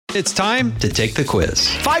It's time to take the quiz.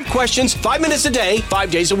 5 questions, 5 minutes a day,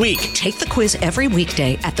 5 days a week. Take the quiz every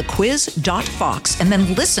weekday at thequiz.fox and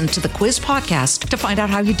then listen to the quiz podcast to find out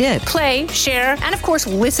how you did. Play, share, and of course,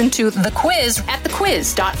 listen to the quiz at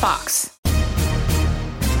thequiz.fox.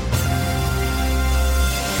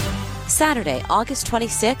 Saturday, August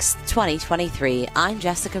 26th, 2023. I'm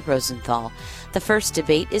Jessica Rosenthal. The first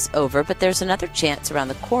debate is over, but there's another chance around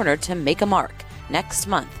the corner to make a mark next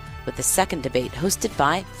month with the second debate hosted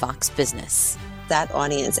by Fox Business. That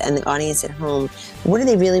audience and the audience at home, what do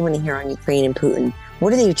they really want to hear on Ukraine and Putin?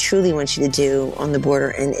 What do they truly want you to do on the border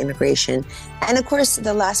and immigration? And of course,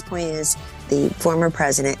 the last point is the former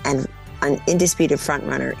president and an indisputed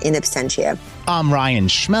frontrunner in absentia. I'm Ryan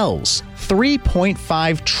Schmelz.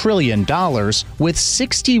 $3.5 trillion with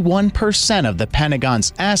 61% of the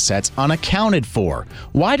Pentagon's assets unaccounted for.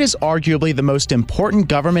 Why does arguably the most important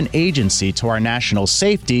government agency to our national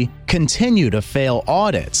safety continue to fail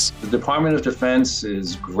audits? The Department of Defense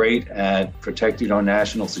is great at protecting our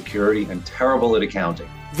national security and terrible at accounting.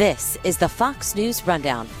 This is the Fox News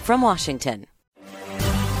Rundown from Washington.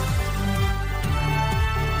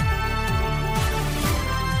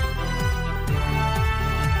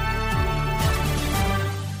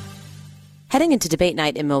 Heading into debate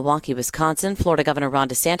night in Milwaukee, Wisconsin, Florida Governor Ron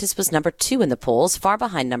DeSantis was number 2 in the polls, far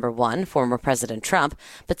behind number 1, former President Trump.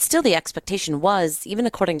 But still, the expectation was, even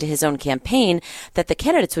according to his own campaign, that the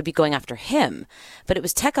candidates would be going after him. But it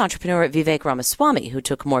was tech entrepreneur Vivek Ramaswamy who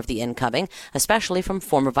took more of the incoming, especially from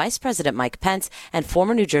former Vice President Mike Pence and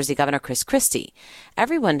former New Jersey Governor Chris Christie.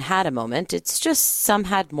 Everyone had a moment. It's just some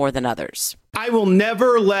had more than others. I will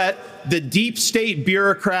never let the deep state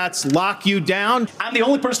bureaucrats lock you down. I'm the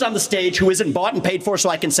only person on the stage who isn't bought and paid for, so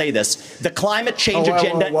I can say this. The climate change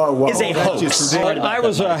agenda is a hoax. I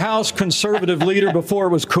was a House conservative leader before it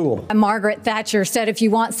was cool. Margaret Thatcher said, if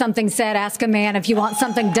you want something said, ask a man. If you want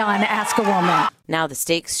something done, ask a woman. Now the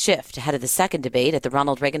stakes shift ahead of the second debate at the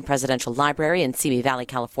Ronald Reagan Presidential Library in Simi Valley,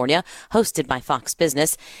 California, hosted by Fox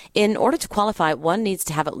Business. In order to qualify, one needs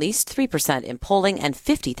to have at least 3% in polling and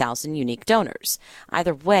 50,000 unique donors.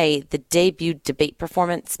 Either way, the debut debate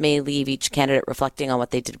performance may leave each candidate reflecting on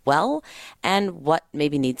what they did well and what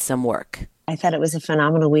maybe needs some work. I thought it was a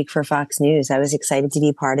phenomenal week for Fox News. I was excited to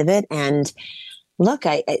be part of it. And look,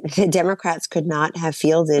 the Democrats could not have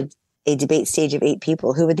fielded a debate stage of 8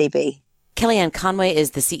 people. Who would they be? Kellyanne Conway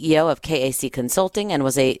is the CEO of KAC Consulting and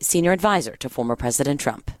was a senior advisor to former President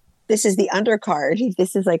Trump. This is the undercard.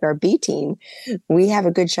 This is like our B team. We have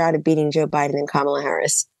a good shot at beating Joe Biden and Kamala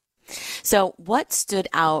Harris. So what stood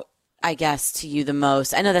out, I guess, to you the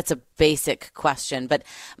most? I know that's a basic question, but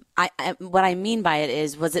what I mean by it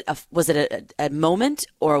is, was it a moment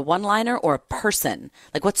or a one-liner or a person?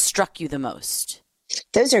 Like, what struck you the most?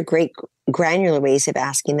 Those are great granular ways of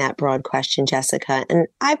asking that broad question, Jessica. And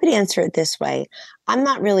I would answer it this way. I'm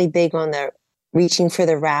not really big on the reaching for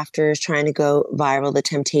the rafters, trying to go viral, the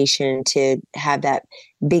temptation to have that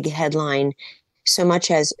big headline, so much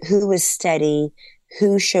as who was steady,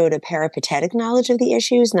 who showed a peripatetic knowledge of the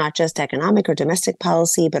issues, not just economic or domestic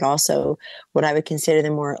policy, but also what I would consider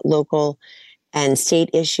the more local and state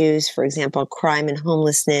issues, for example, crime and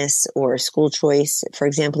homelessness or school choice, for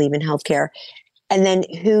example, even healthcare. And then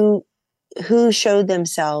who showed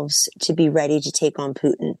themselves to be ready to take on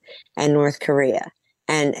Putin and North Korea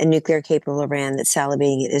and a nuclear capable Iran that's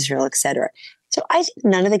salivating at Israel, et cetera. So I think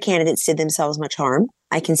none of the candidates did themselves much harm.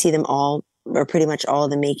 I can see them all, or pretty much all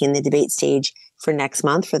of them, making the debate stage for next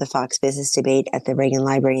month for the Fox Business debate at the Reagan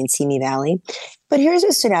Library in Simi Valley. But here's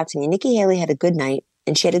what stood out to me. Nikki Haley had a good night.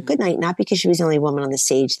 And she had a good night, not because she was the only woman on the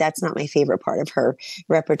stage. That's not my favorite part of her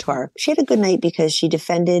repertoire. She had a good night because she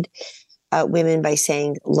defended women by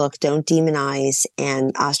saying, look, don't demonize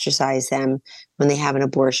and ostracize them when they have an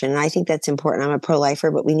abortion. And I think that's important. I'm a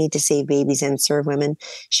pro-lifer, but we need to save babies and serve women.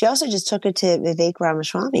 She also just took it to Vivek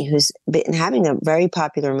Ramaswamy, who's been having a very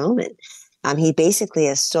popular moment. He basically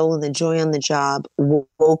has stolen the joy on the job,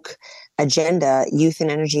 woke agenda, youth and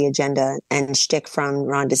energy agenda, and shtick from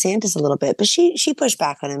Ron DeSantis a little bit. But she pushed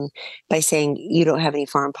back on him by saying, you don't have any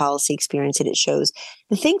foreign policy experience, and it shows.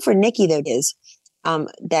 The thing for Nikki, though, is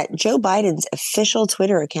that Joe Biden's official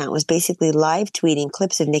Twitter account was basically live tweeting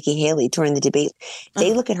clips of Nikki Haley during the debate.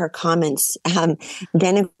 They look at her comments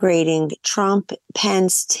denigrating Trump,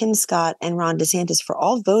 Pence, Tim Scott, and Ron DeSantis for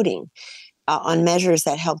all voting on measures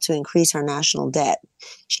that help to increase our national debt.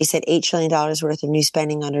 She said $8 trillion worth of new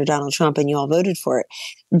spending under Donald Trump, and you all voted for it.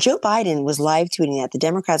 Joe Biden was live tweeting that. The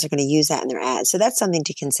Democrats are going to use that in their ads. So that's something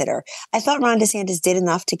to consider. I thought Ron DeSantis did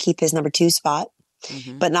enough to keep his number 2 spot.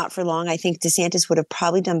 but not for long. I think DeSantis would have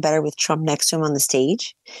probably done better with Trump next to him on the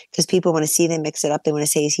stage because people want to see them mix it up. They want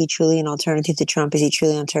to say, is he truly an alternative to Trump? Is he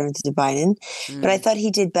truly an alternative to Biden? But I thought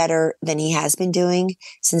he did better than he has been doing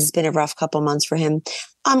since it's been a rough couple months for him.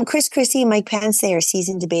 Chris Christie and Mike Pence, they are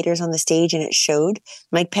seasoned debaters on the stage, and it showed.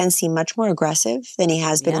 Mike Pence seemed much more aggressive than he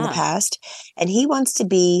has been in the past. And he wants to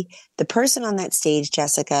be the person on that stage,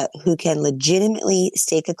 Jessica, who can legitimately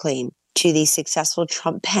stake a claim to the successful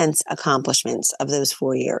Trump-Pence accomplishments of those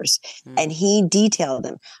 4 years. And he detailed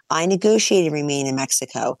them. I negotiated Remain in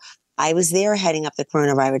Mexico. I was there heading up the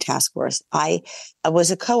Coronavirus Task Force. I was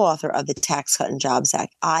a co-author of the Tax Cut and Jobs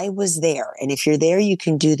Act. I was there. And if you're there, you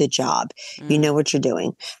can do the job. You know what you're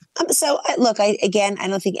doing. Look, I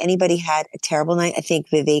don't think anybody had a terrible night. I think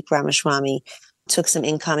Vivek Ramaswamy took some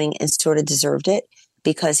incoming and sort of deserved it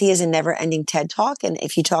because he has a never-ending TED Talk. And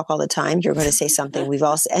if you talk all the time, you're going to say something. We've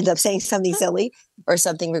all end up saying something silly or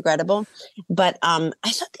something regrettable. But I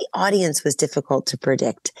thought the audience was difficult to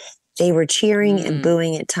predict. They were cheering and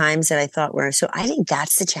booing at times that I thought were. So I think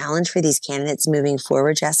that's the challenge for these candidates moving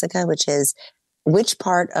forward, Jessica, which is which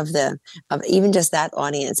part of even just that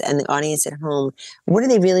audience and the audience at home, what do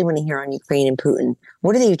they really want to hear on Ukraine and Putin?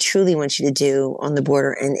 What do they truly want you to do on the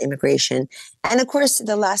border and immigration? And of course,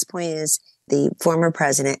 the last point is the former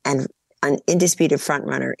president and an indisputed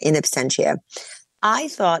frontrunner in absentia. I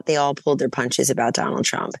thought they all pulled their punches about Donald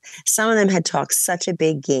Trump. Some of them had talked such a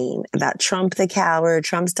big game about Trump the coward,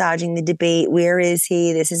 Trump's dodging the debate. Where is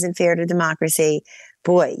he? This isn't fair to democracy.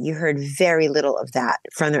 Boy, you heard very little of that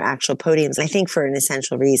from their actual podiums. I think for an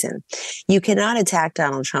essential reason. You cannot attack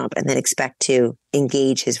Donald Trump and then expect to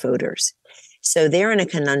engage his voters. So they're in a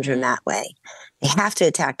conundrum that way. They have to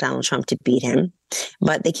attack Donald Trump to beat him,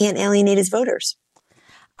 but they can't alienate his voters.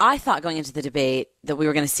 I thought going into the debate that we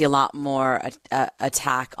were going to see a lot more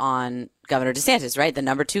attack on Governor DeSantis, right? The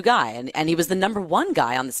number 2 guy. And he was the number 1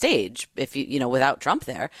 guy on the stage, if without Trump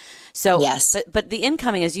there. So, yes. But the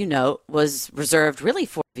incoming, as you know, was reserved really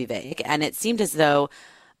for Vivek. And it seemed as though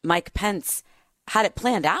Mike Pence had it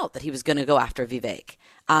planned out that he was going to go after Vivek.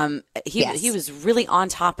 He was really on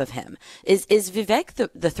top of him. Is Vivek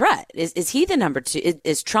the threat? Is he the number 2?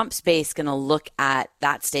 Is Trump's base going to look at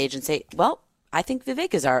that stage and say, well, I think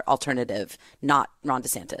Vivek is our alternative, not Ron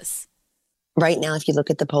DeSantis? Right now, if you look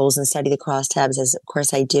at the polls and study the crosstabs, as of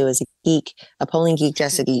course I do as a geek, a polling geek,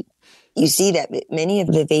 Jessica, you see that many of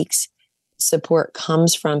Vivek's support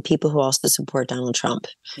comes from people who also support Donald Trump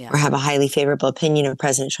or have a highly favorable opinion of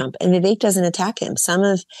President Trump. And Vivek doesn't attack him. Some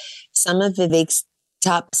of Vivek's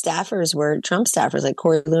top staffers were Trump staffers, like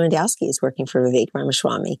Corey Lewandowski is working for Vivek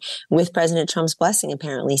Ramaswamy with President Trump's blessing,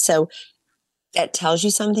 apparently. So that tells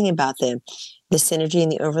you something about the synergy and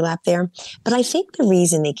the overlap there. But I think the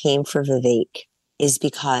reason they came for Vivek is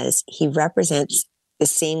because he represents the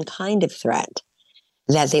same kind of threat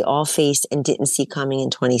that they all faced and didn't see coming in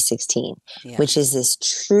 2016, which is this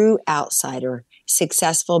true outsider,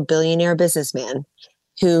 successful billionaire businessman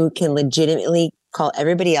who can legitimately call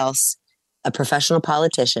everybody else a professional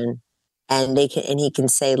politician. And he can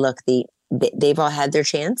say, look, they've all had their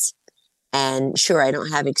chance. And sure, I don't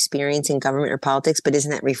have experience in government or politics, but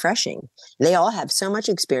isn't that refreshing? They all have so much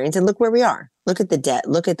experience, and look where we are. Look at the debt,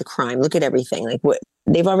 look at the crime, look at everything. Like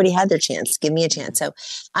they've already had their chance. Give me a chance. So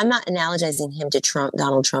I'm not analogizing him to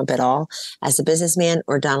Donald Trump at all as a businessman,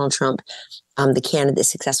 or Donald Trump, the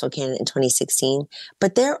successful candidate in 2016.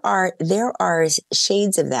 But there are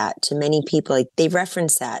shades of that to many people. Like they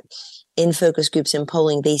reference that in focus groups and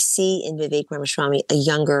polling. They see in Vivek Ramaswamy a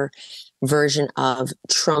younger version of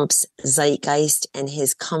Trump's zeitgeist and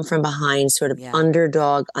his come from behind sort of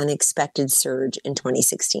underdog, unexpected surge in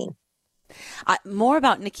 2016. More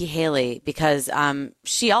about Nikki Haley, because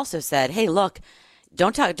she also said, hey, look,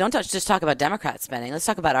 don't just talk about Democrat spending. Let's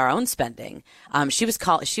talk about our own spending. She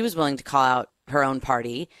was willing to call out her own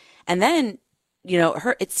party. And then,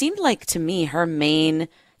 it seemed like to me, her main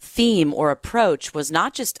theme or approach was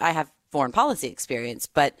not just I have foreign policy experience,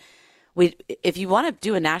 but if you want to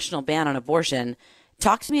do a national ban on abortion,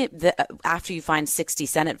 talk to me after you find 60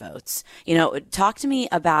 Senate votes. Talk to me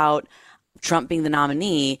about Trump being the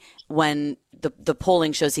nominee when the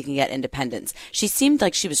polling shows he can get independents. She seemed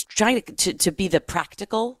like she was trying to be the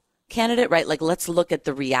practical candidate, right? Like, let's look at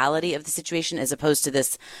the reality of the situation as opposed to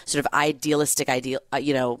this sort of idealistic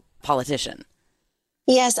politician.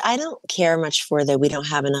 Yes, I don't care much for that we don't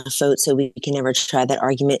have enough votes, so we can never try that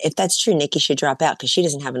argument. If that's true, Nikki should drop out because she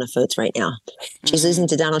doesn't have enough votes right now. She's losing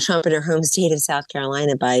to Donald Trump in her home state of South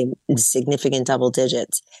Carolina by significant double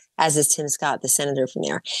digits, as is Tim Scott, the senator from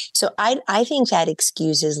there. So I think that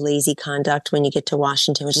excuses lazy conduct when you get to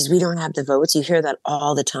Washington, which is we don't have the votes. You hear that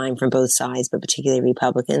all the time from both sides, but particularly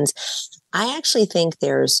Republicans. I actually think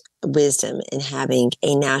there's wisdom in having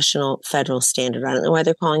a national federal standard. I don't know why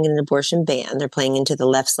they're calling it an abortion ban. They're playing into the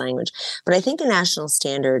left's language. But I think a national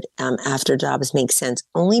standard after Dobbs makes sense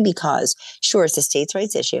only because, sure, it's a states'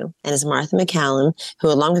 rights issue. And as Martha McCallum, who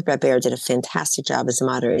along with Brett Baer did a fantastic job as a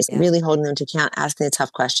moderator, is really holding them to account, asking the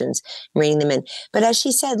tough questions, reining them in. But as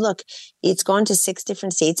she said, look, it's gone to 6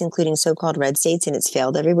 different states, including so-called red states, and it's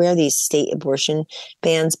failed everywhere, these state abortion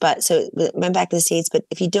bans. But so went back to the states. But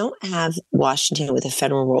if you don't have Washington with a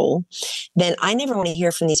federal role, then I never want to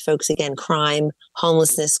hear from these folks again. Crime,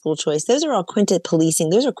 homelessness, school choice, those are all policing.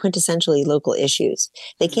 Those are quintessentially local issues.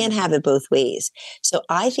 They can't have it both ways. So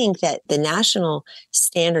I think that the national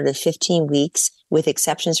standard of 15 weeks with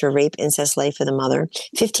exceptions for rape, incest, life of the mother,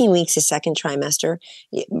 15 weeks is second trimester.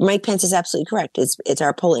 Mike Pence is absolutely correct. It's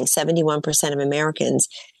our polling. 71% of Americans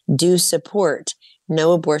do support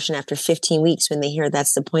no abortion after 15 weeks when they hear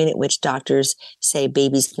that's the point at which doctors say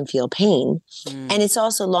babies can feel pain. And it's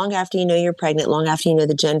also long after you know you're pregnant, long after you know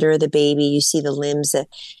the gender of the baby, you see the limbs,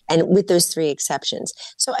 and with those 3 exceptions.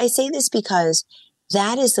 So I say this because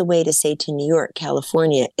that is the way to say to New York,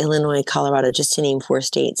 California, Illinois, Colorado, just to name 4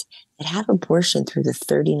 states, that have abortion through the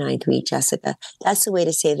 39th week, Jessica. That's the way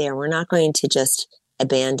to say there. We're not going to just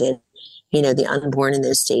abandon the unborn in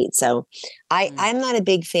those states. So I'm not a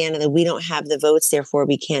big fan of we don't have the votes, therefore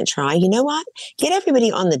we can't try. You know what? Get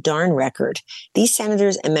everybody on the darn record. These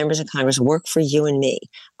senators and members of Congress work for you and me.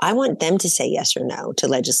 I want them to say yes or no to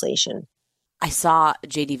legislation. I saw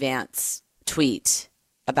J.D. Vance tweet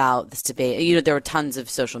about this debate. There were tons of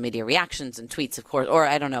social media reactions and tweets, of course, or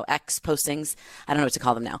I don't know, X postings. I don't know what to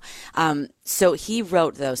call them now. So he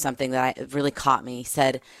wrote, though, something that really caught me. He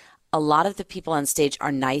said, a lot of the people on stage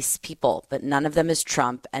are nice people, but none of them is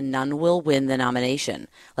Trump and none will win the nomination.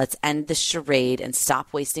 Let's end the charade and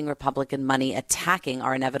stop wasting Republican money attacking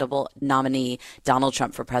our inevitable nominee, Donald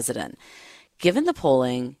Trump, for president. Given the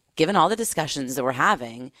polling, given all the discussions that we're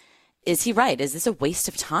having, is he right? Is this a waste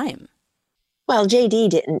of time? Well, JD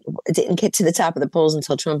didn't get to the top of the polls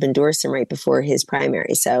until Trump endorsed him right before his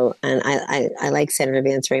primary. So, and I like Senator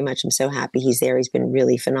Vance very much. I'm so happy he's there. He's been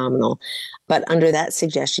really phenomenal. But under that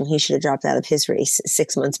suggestion, he should have dropped out of his race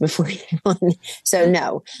 6 months before he won. So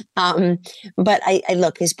no. But I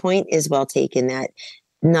look, his point is well taken that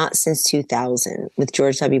not since 2000 with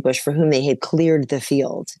George W. Bush, for whom they had cleared the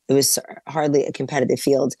field. It was hardly a competitive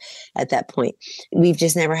field at that point. We've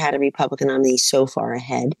just never had a Republican nominee so far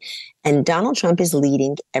ahead. And Donald Trump is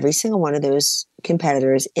leading every single one of those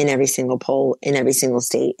competitors in every single poll, in every single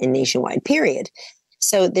state, and nationwide, period.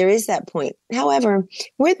 So there is that point. However,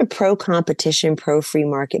 we're the pro-competition, pro-free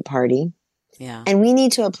market party. Yeah. And we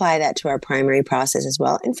need to apply that to our primary process as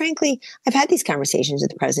well. And frankly, I've had these conversations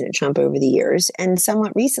with President Trump over the years and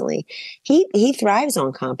somewhat recently. He thrives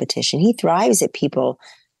on competition. He thrives at people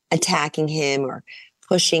attacking him or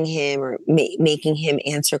pushing him or making him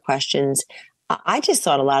answer questions. I just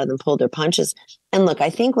thought a lot of them pulled their punches. And look,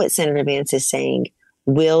 I think what Senator Vance is saying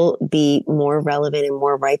will be more relevant and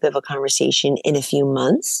more ripe of a conversation in a few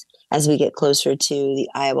months as we get closer to the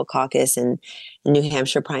Iowa caucus and the New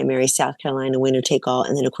Hampshire primary, South Carolina winner take all,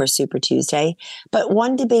 and then, of course, Super Tuesday. But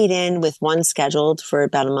one debate in with one scheduled for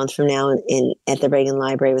about a month from now at the Reagan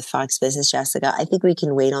Library with Fox Business, Jessica, I think we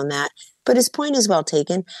can wait on that. But his point is well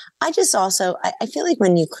taken. I feel like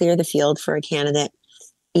when you clear the field for a candidate,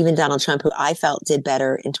 even Donald Trump, who I felt did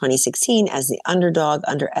better in 2016 as the underdog,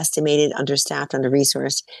 underestimated, understaffed,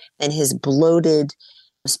 under-resourced, than his bloated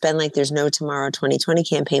spend like there's no tomorrow 2020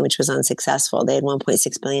 campaign, which was unsuccessful. They had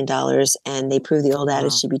 $1.6 billion and they proved the old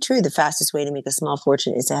adage to be true. The fastest way to make a small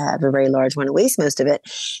fortune is to have a very large one and waste most of it.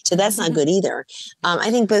 So that's not good either.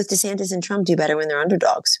 I think both DeSantis and Trump do better when they're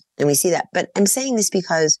underdogs. And we see that. But I'm saying this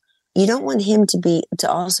because you don't want him to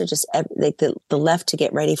also just like the left to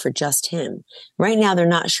get ready for just him. Right now, they're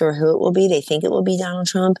not sure who it will be. They think it will be Donald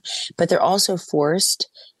Trump, but they're also forced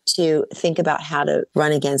to think about how to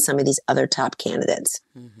run against some of these other top candidates.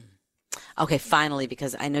 Mm-hmm. Okay, finally,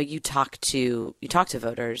 because I know you talk to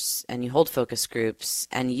voters and you hold focus groups,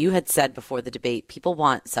 and you had said before the debate, people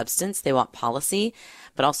want substance, they want policy,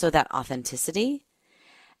 but also that authenticity.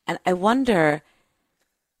 And I wonder,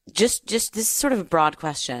 just this is sort of a broad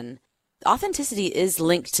question. Authenticity is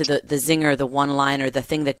linked to the zinger, the one-liner, the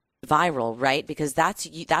thing that viral, right? Because that's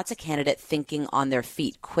a candidate thinking on their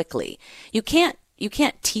feet quickly. You can't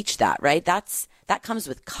teach that, right? That comes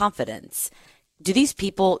with confidence. Do these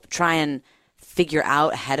people try and figure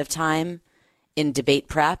out ahead of time in debate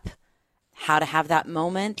prep how to have that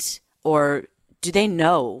moment? Or do they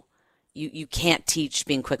know you can't teach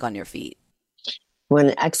being quick on your feet? What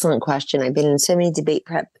an excellent question. I've been in so many debate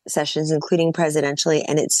prep sessions, including presidentially,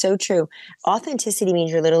 and it's so true. Authenticity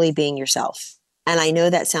means you're literally being yourself. And I know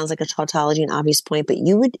that sounds like a tautology, an obvious point, but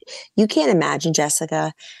you can't imagine,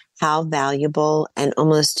 Jessica, how valuable and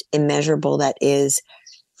almost immeasurable that is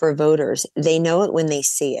for voters. They know it when they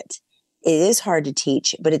see it. It is hard to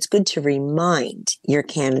teach, but it's good to remind your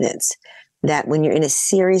candidates that when you're in a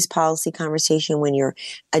serious policy conversation, when you're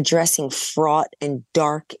addressing fraught and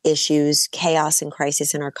dark issues, chaos and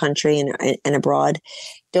crisis in our country and abroad,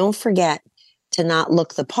 don't forget to not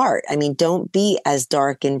look the part. I mean, don't be as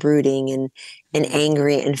dark and brooding and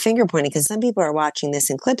angry and finger pointing, because some people are watching this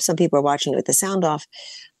in clips, some people are watching it with the sound off.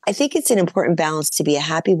 I think it's an important balance to be a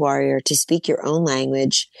happy warrior, to speak your own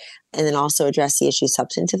language, and then also address the issue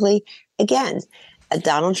substantively. Again,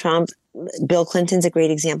 Donald Trump, Bill Clinton's a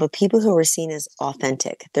great example of people who were seen as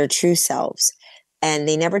authentic, their true selves, and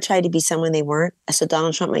they never tried to be someone they weren't. So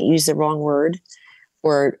Donald Trump might use the wrong word,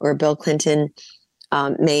 or Bill Clinton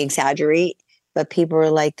may exaggerate, but people are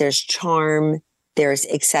like, there's charm, there's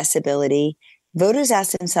accessibility. Voters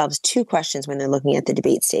ask themselves two questions when they're looking at the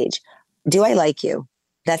debate stage. Do I like you?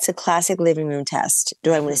 That's a classic living room test.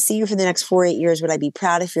 Do I want to see you for the next 4 or 8 years? Would I be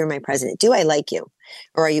proud if you're my president? Do I like you?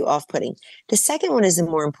 Or are you off-putting? The second one is the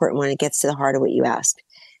more important one. It gets to the heart of what you ask.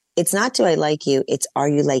 It's not, do I like you? It's, are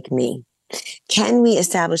you like me? Can we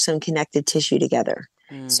establish some connective tissue together?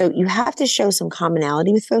 So you have to show some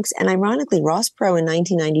commonality with folks. And ironically, Ross Perot in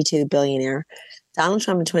 1992, billionaire, Donald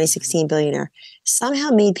Trump in 2016, billionaire, somehow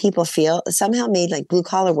made like blue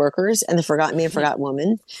collar workers and the forgotten man, forgotten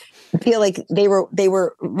woman feel like they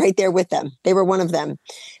were right there with them. They were one of them.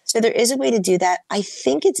 So there is a way to do that. I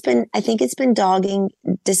think it's been dogging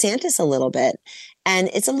DeSantis a little bit, and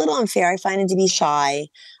it's a little unfair. I find him to be shy,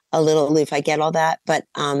 a little aloof. I get all that, but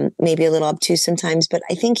maybe a little obtuse sometimes. But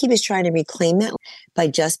I think he was trying to reclaim that by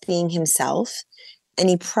just being himself. And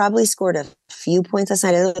he probably scored a few points last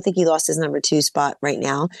night. I don't think he lost his number 2 spot right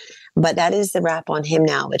now, but that is the rap on him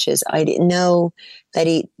now, which is, I didn't know that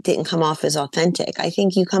he didn't come off as authentic. I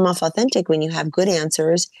think you come off authentic when you have good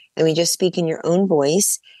answers and we just speak in your own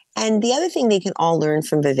voice. And the other thing they can all learn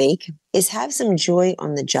from Vivek is have some joy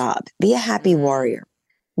on the job. Be a happy warrior.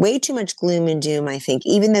 Way too much gloom and doom, I think.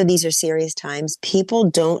 Even though these are serious times, people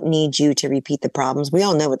don't need you to repeat the problems. We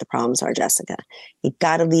all know what the problems are, Jessica. You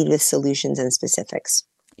got to lead with solutions and specifics.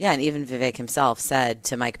 Yeah, and even Vivek himself said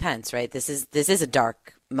to Mike Pence, right? This is a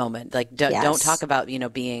dark moment. Like, don't talk about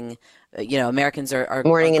being, Americans are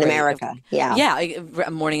mourning in great. America.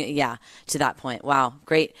 Mourning. Yeah, to that point. Wow,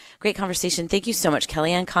 great conversation. Thank you so much,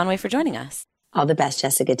 Kellyanne Conway, for joining us. All the best,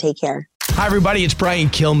 Jessica. Take care. Hi, everybody. It's Brian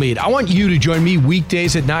Kilmeade. I want you to join me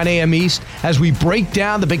weekdays at 9 a.m. East as we break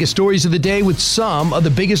down the biggest stories of the day with some of the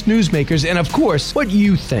biggest newsmakers and, of course, what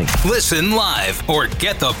you think. Listen live or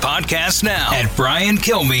get the podcast now at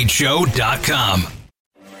BrianKilmeadShow.com.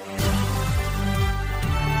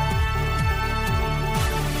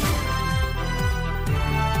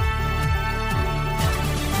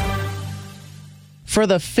 For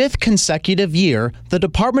the 5th consecutive year, the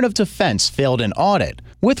Department of Defense failed an audit,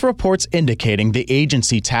 with reports indicating the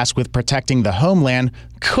agency tasked with protecting the homeland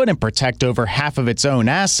couldn't protect over half of its own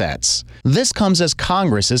assets. This comes as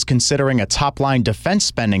Congress is considering a top-line defense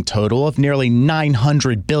spending total of nearly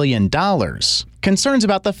 $900 billion. Concerns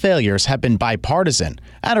about the failures have been bipartisan.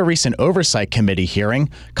 At a recent Oversight Committee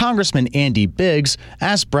hearing, Congressman Andy Biggs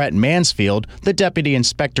asked Brett Mansfield, the Deputy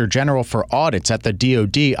Inspector General for Audits at the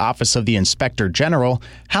DoD Office of the Inspector General,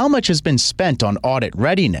 how much has been spent on audit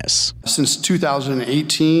readiness. Since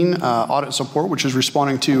 2018, audit support, which is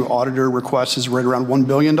responding to auditor requests, is right around $1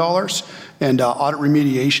 billion. And audit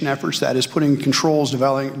remediation efforts, that is putting controls,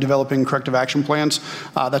 developing corrective action plans,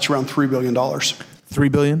 that's around $3 billion.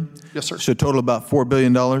 $3 billion? Yes, sir. So total about $4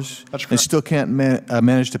 billion? That's correct. And still can't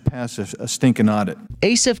manage to pass a stinking audit.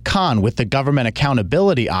 Asif Khan with the Government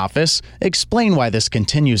Accountability Office explained why this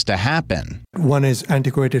continues to happen. One is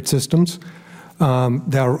antiquated systems. They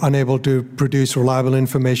are unable to produce reliable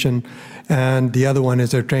information. And the other one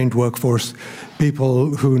is a trained workforce,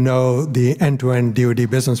 people who know the end-to-end DoD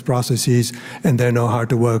business processes and they know how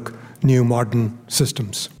to work new modern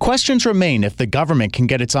systems. Questions remain if the government can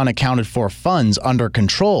get its unaccounted for funds under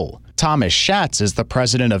control. Thomas Schatz is the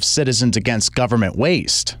president of Citizens Against Government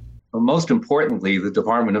Waste. But most importantly, the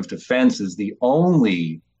Department of Defense is the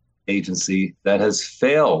only agency that has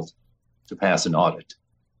failed to pass an audit.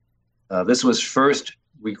 This was first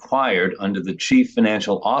required under the Chief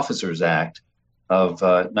Financial Officers Act of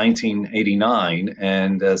 1989,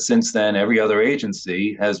 and since then, every other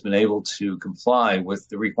agency has been able to comply with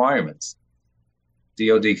the requirements.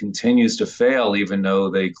 DoD continues to fail, even though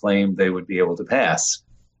they claim they would be able to pass.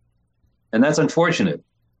 And that's unfortunate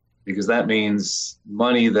because that means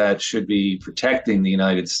money that should be protecting the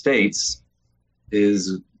United States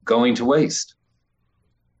is going to waste.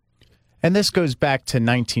 And this goes back to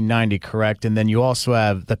 1990, correct? And then you also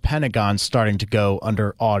have the Pentagon starting to go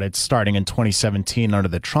under audits starting in 2017 under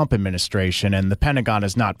the Trump administration. And the Pentagon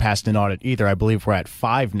has not passed an audit either. I believe we're at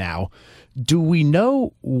 5 now. Do we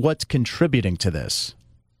know what's contributing to this?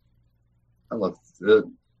 Look, the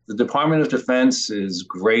Department of Defense is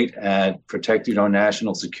great at protecting our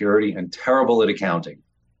national security and terrible at accounting.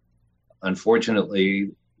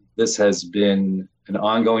 Unfortunately, this has been an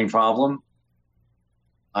ongoing problem.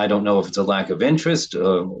 I don't know if it's a lack of interest,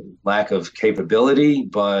 lack of capability,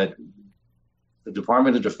 but the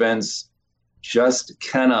Department of Defense just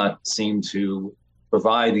cannot seem to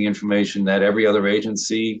provide the information that every other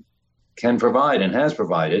agency can provide and has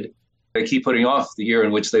provided. They keep putting off the year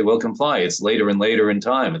in which they will comply. It's later and later in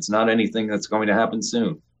time. It's not anything that's going to happen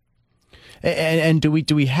soon. And do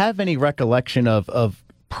we have any recollection of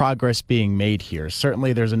progress being made here?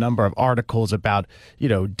 Certainly there's a number of articles about,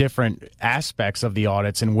 different aspects of the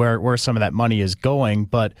audits and where some of that money is going.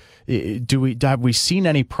 But have we seen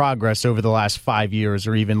any progress over the last 5 years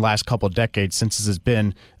or even last couple of decades since this has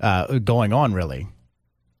been going on, really?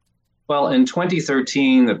 Well, in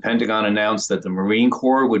 2013, the Pentagon announced that the Marine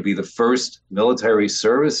Corps would be the first military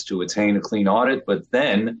service to attain a clean audit. But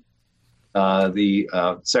then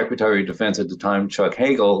the Secretary of Defense at the time, Chuck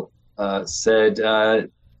Hagel, said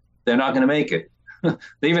they're not going to make it.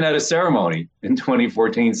 They even had a ceremony in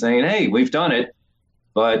 2014 saying, hey, we've done it.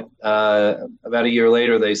 But about a year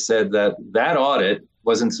later, they said that audit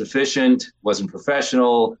wasn't sufficient, wasn't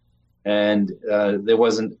professional, and there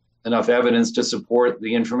wasn't enough evidence to support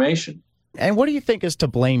the information. And what do you think is to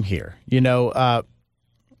blame here?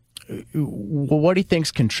 What do you think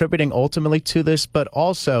is contributing ultimately to this? But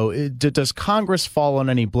also, does Congress fall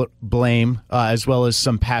on any blame, as well as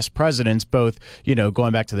some past presidents, both,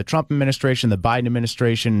 going back to the Trump administration, the Biden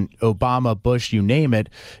administration, Obama, Bush, you name it,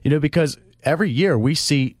 because every year we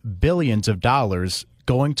see billions of dollars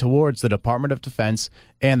going towards the Department of Defense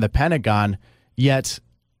and the Pentagon, yet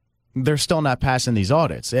they're still not passing these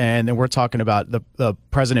audits. And then we're talking about the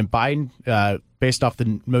President Biden, based off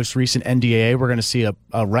the most recent NDAA, we're going to see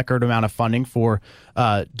a record amount of funding for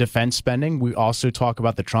defense spending. We also talk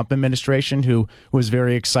about the Trump administration, who was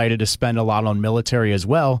very excited to spend a lot on military as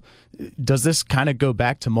well. Does this kind of go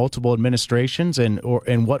back to multiple administrations, and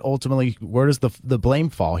what ultimately, where does the blame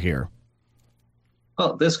fall here?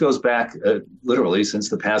 Well, this goes back literally since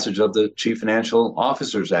the passage of the Chief Financial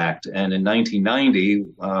Officers Act. And in 1990,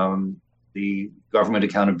 the Government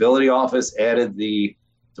Accountability Office added the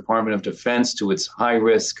Department of Defense to its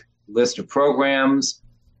high-risk list of programs.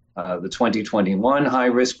 The 2021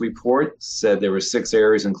 high-risk report said there were 6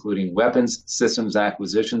 areas, including weapons systems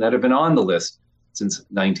acquisition, that have been on the list since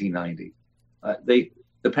 1990.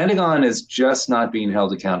 The Pentagon is just not being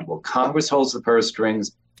held accountable. Congress holds the purse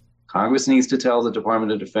strings. Congress needs to tell the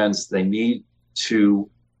Department of Defense they need to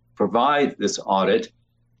provide this audit.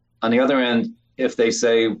 On the other end, if they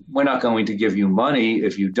say, we're not going to give you money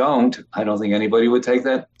if you don't, I don't think anybody would take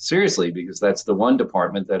that seriously, because that's the one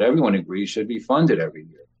department that everyone agrees should be funded every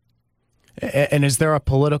year. And is there a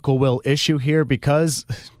political will issue here? Because,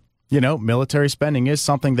 military spending is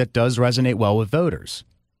something that does resonate well with voters.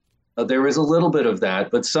 There is a little bit of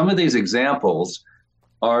that, but some of these examples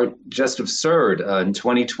are just absurd. In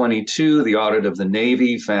 2022, the audit of the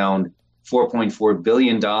Navy found $4.4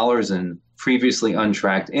 billion in previously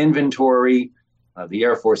untracked inventory. The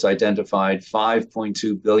Air Force identified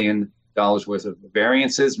 $5.2 billion worth of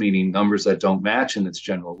variances, meaning numbers that don't match in its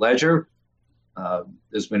general ledger.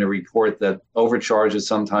 There's been a report that overcharges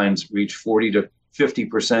sometimes reach 40 to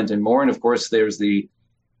 50% and more. And of course, there's the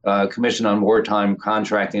Commission on Wartime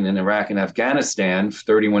Contracting in Iraq and Afghanistan,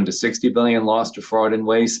 31 to 60 billion lost to fraud and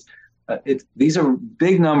waste. These are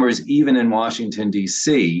big numbers, even in Washington,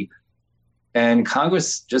 D.C. And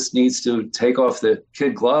Congress just needs to take off the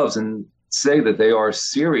kid gloves and say that they are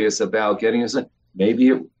serious about getting us. Maybe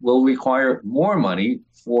it will require more money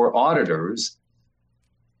for auditors,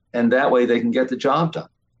 and that way they can get the job done.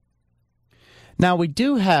 Now, we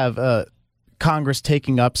do have Congress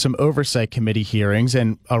taking up some oversight committee hearings,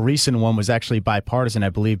 and a recent one was actually bipartisan, I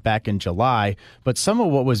believe, back in July. But some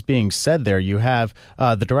of what was being said there, you have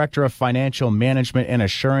the Director of Financial Management and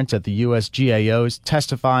Assurance at the U.S. GAOs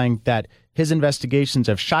testifying that his investigations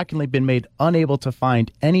have shockingly been made unable to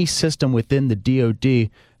find any system within the DOD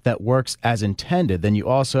that works as intended. Then you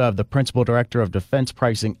also have the Principal Director of Defense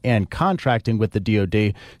Pricing and Contracting with the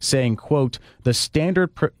DOD saying, quote, the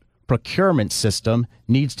standard procurement system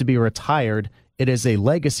needs to be retired. It is a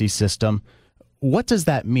legacy system. What does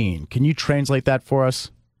that mean? Can you translate that for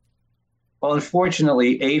us? Well,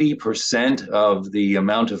 unfortunately, 80% of the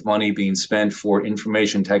amount of money being spent for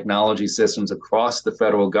information technology systems across the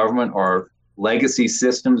federal government are legacy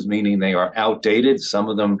systems, meaning they are outdated. Some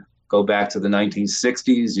of them go back to the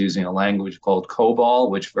 1960s using a language called COBOL,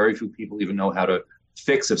 which very few people even know how to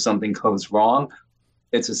fix if something goes wrong.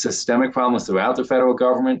 It's a systemic problem throughout the federal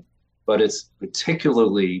government, but it's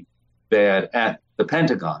particularly bad at the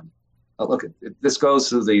Pentagon. Look, this goes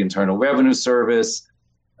through the Internal Revenue Service.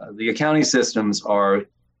 The accounting systems are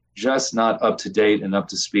just not up to date and up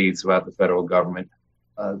to speed throughout the federal government.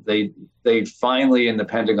 They finally, in the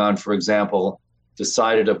Pentagon, for example,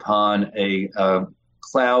 decided upon a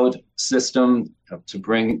cloud system to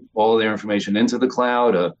bring all their information into the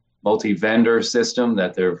cloud, a multi-vendor system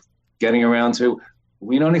that they're getting around to.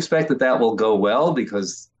 We don't expect that will go well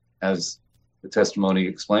because, as the testimony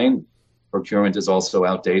explained, procurement is also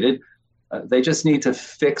outdated. They just need to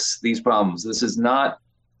fix these problems. This is not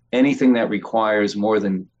anything that requires more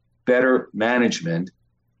than better management,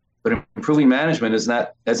 but improving management is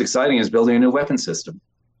not as exciting as building a new weapon system.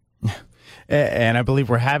 And I believe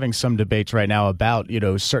we're having some debates right now about,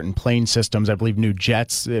 certain plane systems, I believe new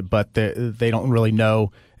jets, but they don't really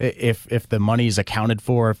know if the money is accounted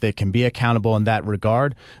for, if they can be accountable in that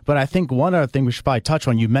regard. But I think one other thing we should probably touch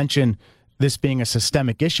on, you mentioned this being a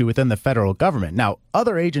systemic issue within the federal government. Now,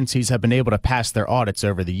 other agencies have been able to pass their audits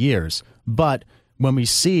over the years, but when we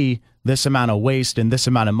see this amount of waste and this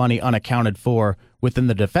amount of money unaccounted for within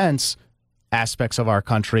the defense aspects of our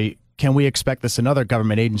country, can we expect this in other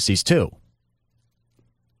government agencies too?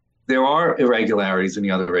 There are irregularities in the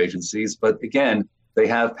other agencies, but again, they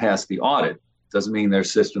have passed the audit. Doesn't mean their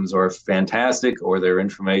systems are fantastic or their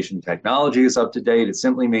information technology is up to date. It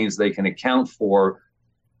simply means they can account for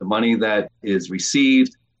the money that is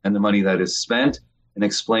received and the money that is spent and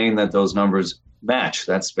explain that those numbers match.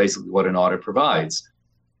 That's basically what an audit provides.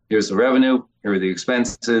 Here's the revenue, here are the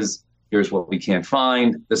expenses, here's what we can't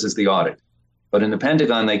find, this is the audit. But in the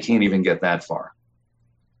Pentagon, they can't even get that far.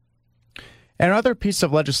 And other pieces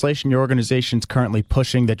of legislation your organization's currently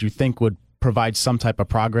pushing that you think would provide some type of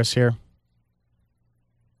progress here?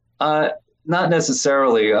 Not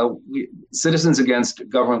necessarily. Citizens Against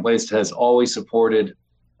Government Waste has always supported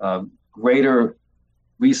greater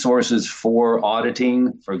resources for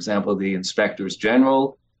auditing. For example, the inspectors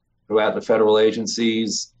general throughout the federal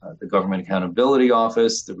agencies, the Government Accountability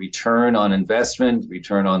Office, the return on investment,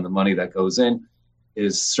 return on the money that goes in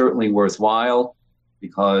is certainly worthwhile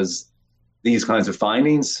because these kinds of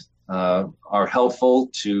findings are helpful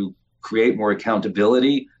to create more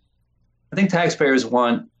accountability. I think taxpayers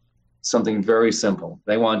want something very simple.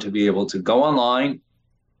 They want to be able to go online,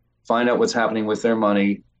 find out what's happening with their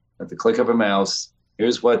money at the click of a mouse.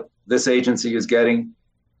 Here's what this agency is getting.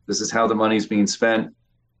 This is how the money is being spent.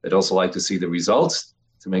 They'd also like to see the results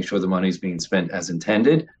to make sure the money is being spent as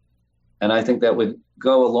intended. And I think that would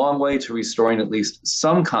go a long way to restoring at least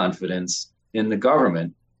some confidence in the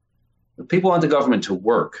government. But people want the government to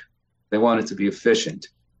work. They want it to be efficient.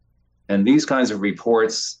 And these kinds of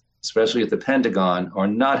reports, especially at the Pentagon, are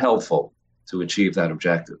not helpful to achieve that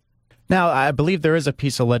objective. Now, I believe there is a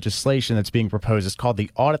piece of legislation that's being proposed. It's called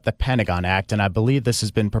the Audit the Pentagon Act, and I believe this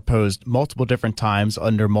has been proposed multiple different times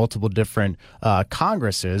under multiple different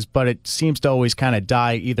Congresses, but it seems to always kind of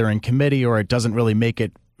die either in committee or it doesn't really make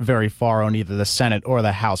it very far on either the Senate or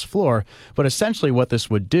the House floor. But essentially what this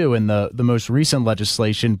would do in the most recent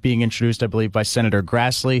legislation being introduced, I believe, by Senator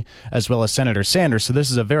Grassley as well as Senator Sanders. So this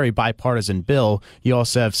is a very bipartisan bill. You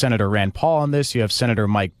also have Senator Rand Paul on this. You have Senator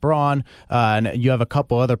Mike Braun, and you have a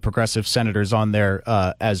couple other progressive senators on there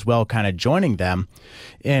as well, kind of joining them.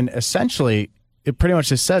 And essentially, it pretty much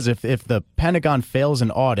just says if the Pentagon fails an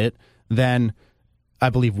audit, then I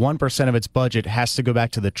believe 1% of its budget has to go back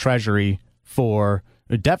to the Treasury for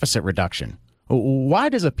deficit reduction. Why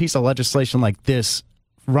does a piece of legislation like this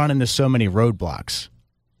run into so many roadblocks?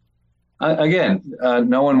 Again,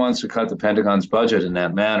 no one wants to cut the Pentagon's budget in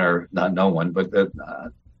that manner. Not no one, but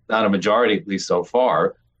not a majority, at least so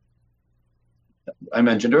far. I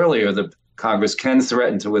mentioned earlier that Congress can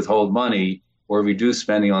threaten to withhold money or reduce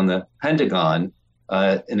spending on the Pentagon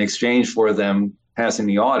in exchange for them passing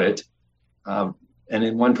the audit. And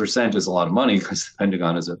 1% is a lot of money because the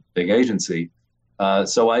Pentagon is a big agency.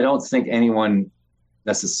 So I don't think anyone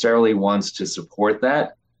necessarily wants to support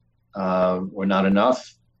that, or not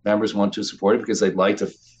enough members want to support it because they'd like to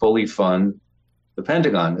fully fund the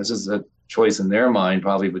Pentagon. This is a choice in their mind,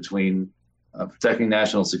 probably between protecting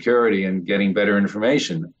national security and getting better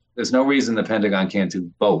information. There's no reason the Pentagon can't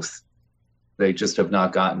do both. They just have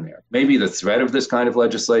not gotten there. Maybe the threat of this kind of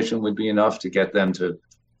legislation would be enough to get them to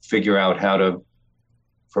figure out how to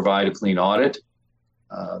provide a clean audit.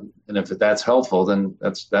 And if that's helpful, then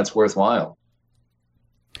that's worthwhile.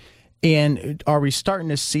 And are we starting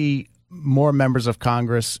to see more members of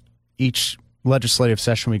Congress each legislative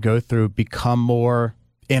session we go through become more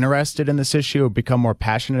interested in this issue or become more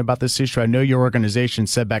passionate about this issue? I know your organization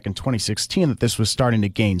said back in 2016 that this was starting to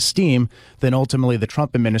gain steam. Then ultimately the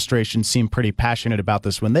Trump administration seemed pretty passionate about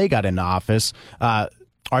this when they got into office.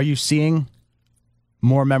 Are you seeing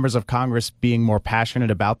more members of Congress being more passionate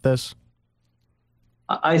about this?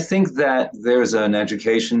 I think that there's an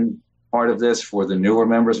education part of this for the newer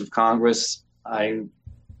members of Congress. I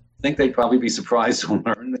think they'd probably be surprised to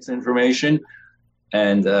learn this information.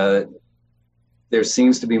 And there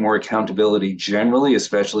seems to be more accountability generally,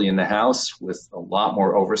 especially in the House, with a lot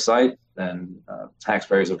more oversight than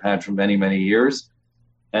taxpayers have had for many, many years.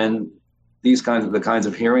 And the kinds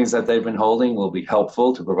of hearings that they've been holding will be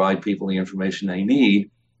helpful to provide people the information they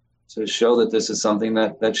need to show that this is something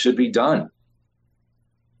that should be done.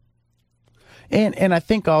 And I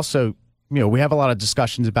think also, we have a lot of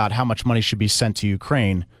discussions about how much money should be sent to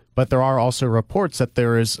Ukraine, but there are also reports that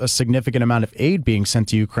there is a significant amount of aid being sent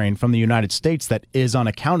to Ukraine from the United States that is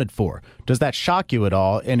unaccounted for. Does that shock you at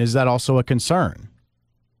all? And is that also a concern?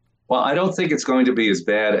 Well, I don't think it's going to be as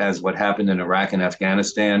bad as what happened in Iraq and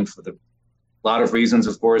Afghanistan for a lot of reasons,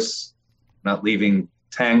 of course, not leaving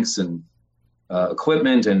tanks and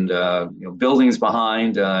equipment and buildings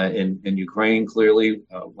behind in Ukraine, clearly,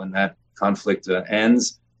 when that conflict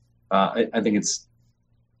ends. I think it's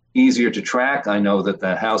easier to track. I know that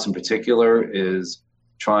the House in particular is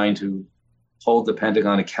trying to hold the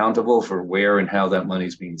Pentagon accountable for where and how that money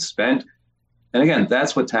is being spent. And again,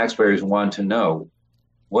 that's what taxpayers want to know.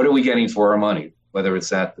 What are we getting for our money? Whether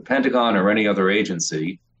it's at the Pentagon or any other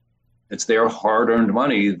agency, it's their hard-earned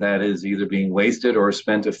money that is either being wasted or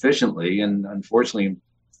spent efficiently. And unfortunately,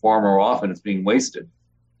 far more often it's being wasted.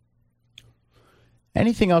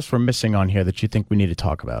 Anything else we're missing on here that you think we need to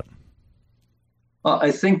talk about? Well,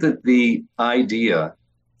 I think that the idea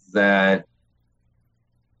that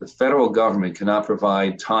the federal government cannot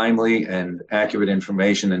provide timely and accurate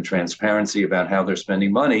information and transparency about how they're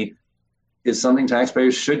spending money is something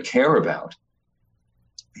taxpayers should care about.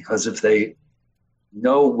 Because if they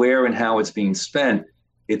know where and how it's being spent,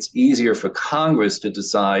 it's easier for Congress to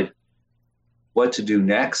decide what to do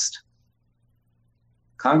next.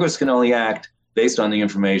 Congress can only act based on the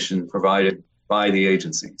information provided by the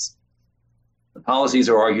agencies. The policies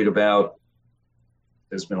are argued about.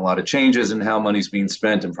 There's been a lot of changes in how money's being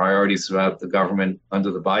spent and priorities throughout the government under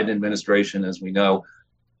the Biden administration, as we know.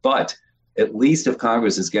 But at least if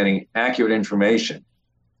Congress is getting accurate information,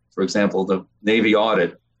 for example, the Navy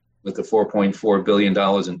audit with the $4.4 billion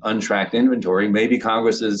in untracked inventory, maybe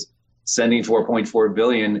Congress is sending $4.4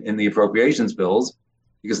 billion in the appropriations bills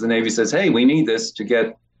because the Navy says, hey, we need this to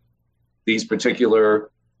get these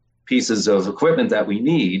particular pieces of equipment that we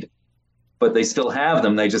need, but they still have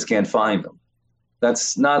them, they just can't find them.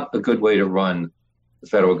 That's not a good way to run the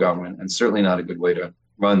federal government, and certainly not a good way to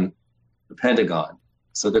run the Pentagon.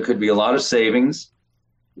 So there could be a lot of savings.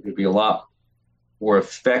 There could be a lot more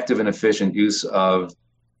effective and efficient use of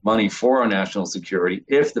money for our national security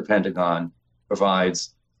if the Pentagon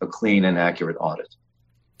provides a clean and accurate audit.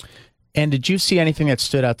 And did you see anything that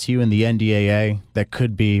stood out to you in the NDAA that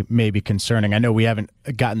could be maybe concerning? I know we haven't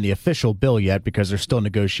gotten the official bill yet because there's still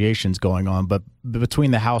negotiations going on, but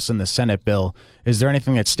between the House and the Senate bill, is there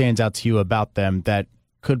anything that stands out to you about them that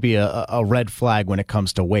could be a red flag when it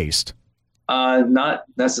comes to waste? Not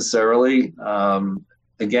necessarily.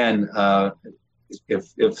 Again,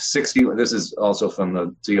 if 60, this is also from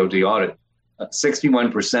the DOD audit,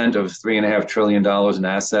 61% of $3.5 trillion in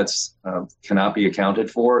assets cannot be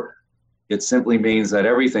accounted for. It simply means that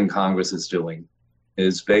everything Congress is doing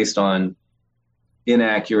is based on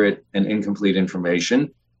inaccurate and incomplete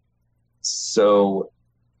information. So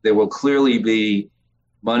there will clearly be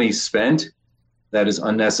money spent that is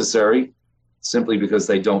unnecessary simply because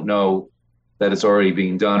they don't know that it's already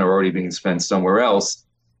being done or already being spent somewhere else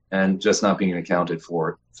and just not being accounted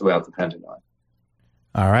for throughout the Pentagon.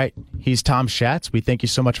 All right. He's Tom Schatz. We thank you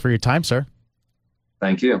so much for your time, sir.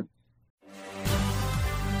 Thank you.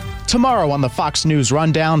 Tomorrow on the Fox News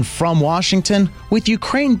Rundown from Washington, with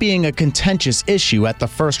Ukraine being a contentious issue at the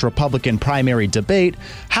first Republican primary debate,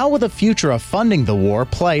 how will the future of funding the war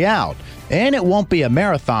play out? And it won't be a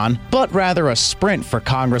marathon, but rather a sprint for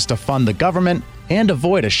Congress to fund the government and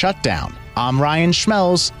avoid a shutdown. I'm Ryan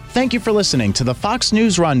Schmelz. Thank you for listening to the Fox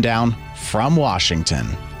News Rundown from Washington.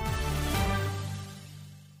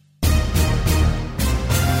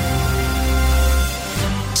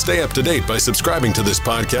 Stay up to date by subscribing to this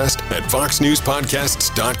podcast at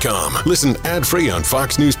foxnewspodcasts.com. Listen ad-free on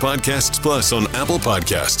Fox News Podcasts Plus on Apple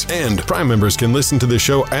Podcasts. And Prime members can listen to the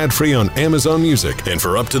show ad-free on Amazon Music. And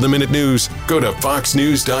for up-to-the-minute news, go to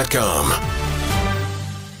foxnews.com.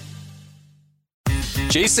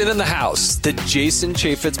 Jason in the House, the Jason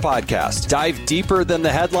Chaffetz Podcast. Dive deeper than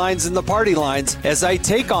the headlines and the party lines as I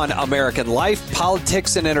take on American life,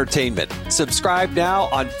 politics, and entertainment. Subscribe now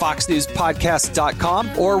on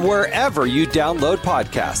foxnewspodcast.com or wherever you download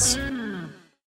podcasts.